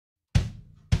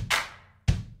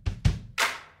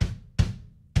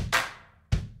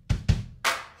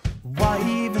Why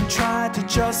even try to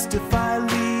justify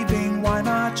leaving? Why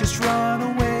not just run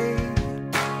away?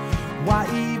 Why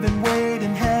even wait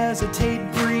and hesitate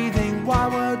breathing? Why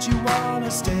would you wanna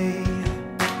stay?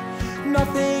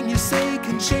 Nothing you say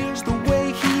can change the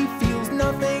way he feels.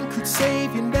 Nothing could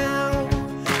save you now.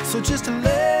 So just to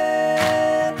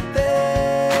let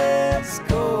this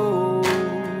go.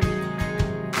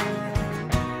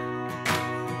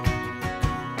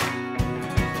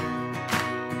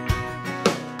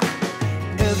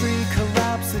 Every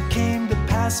collapse that came to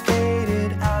pass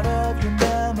faded out of your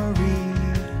memory.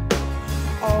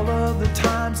 All of the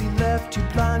times he left you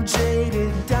blind,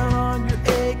 jaded, down on your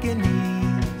aching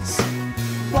knees.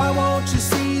 Why won't you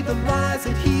see the lies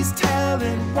that he's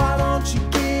telling? Why don't you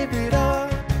give it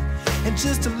up and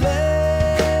just to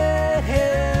let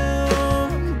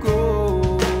him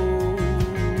go?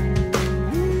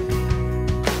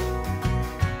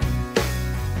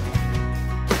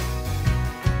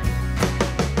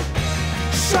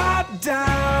 Shot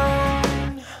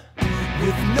down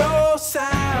with no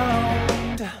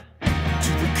sound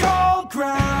to the cold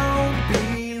ground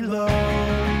below.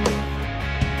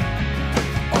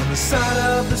 On the side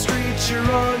of the street,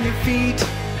 you're on your feet,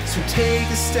 so take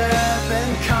a step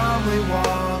and calmly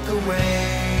walk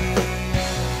away.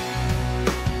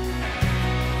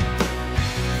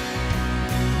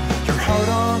 Your heart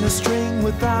on a string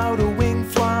without a wing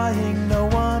flying, no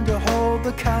one to hold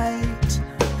the kite.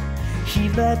 He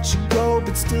let you go,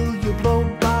 but still you blow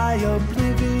by,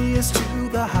 oblivious to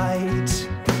the height.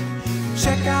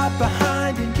 Check out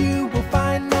behind and you will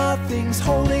find nothing's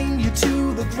holding you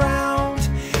to the ground.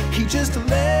 He just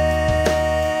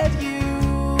let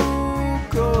you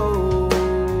go.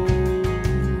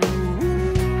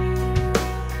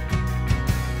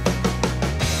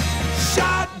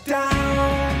 Shot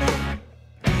down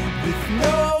with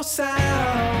no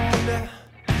sound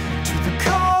to the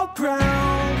cold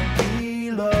ground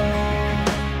below.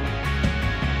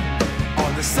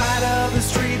 On the side of the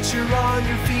street, you're on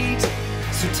your feet,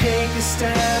 so take a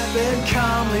step and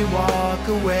calmly walk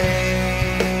away.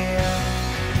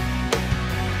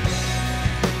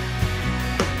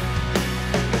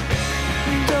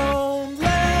 Don't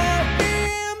let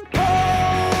him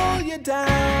pull you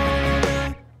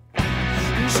down.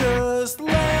 Just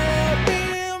let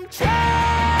him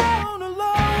drown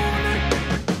alone.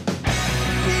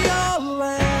 We all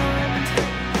land,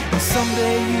 and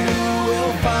someday you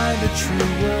will find a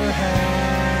truer hand.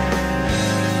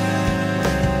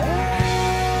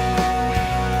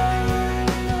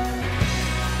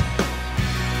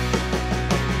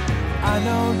 I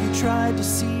know you tried to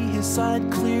see his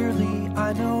side clearly.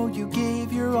 I know you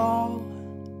gave your all.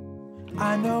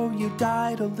 I know you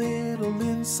died a little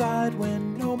inside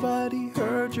when nobody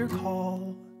heard your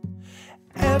call.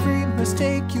 Every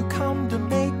mistake you come to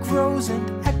make grows and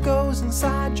echoes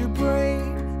inside your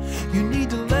brain. You need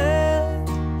to let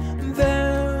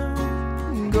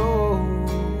them go.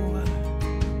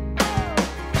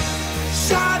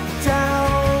 Shot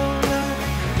down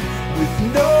with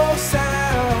no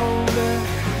sound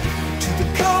to the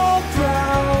cold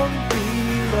ground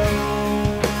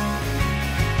below.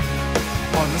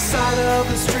 On the side of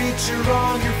the street, you're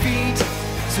on your feet,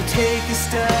 so take a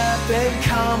step and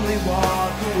calmly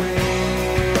walk away.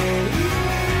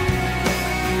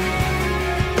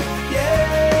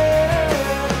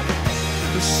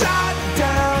 Shot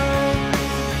down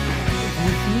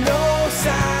with no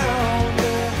sound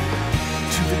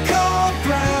to the cold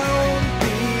ground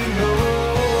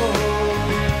below.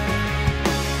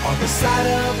 On the side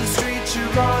of the street,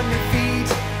 you're on your feet,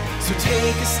 so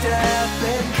take a step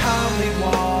and calmly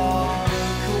walk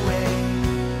away.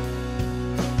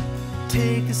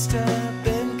 Take a step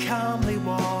and calmly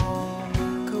walk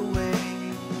away.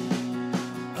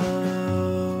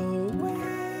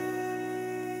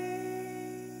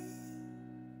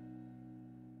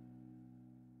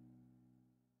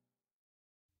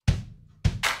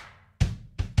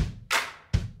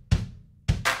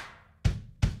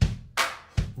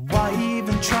 Why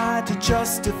even try to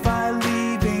justify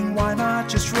leaving? Why not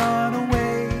just run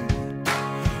away?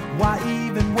 Why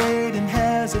even wait and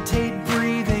hesitate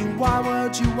breathing? Why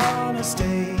would you wanna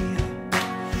stay?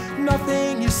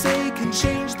 Nothing you say can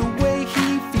change the way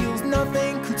he feels.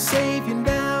 Nothing could save you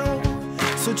now.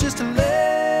 So just to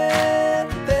let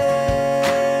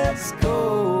this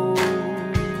go.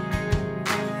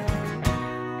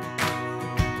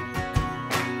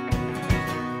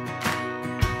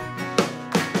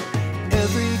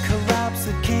 Every collapse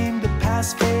that came to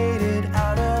pass faded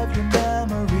out of your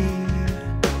memory.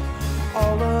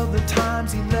 All of the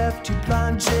times he left you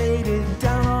blind, jaded,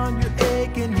 down on your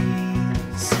aching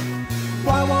knees.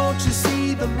 Why won't you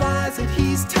see the lies that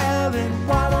he's telling? smiling,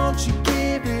 why don't you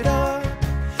give it up?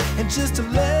 And just to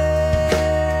let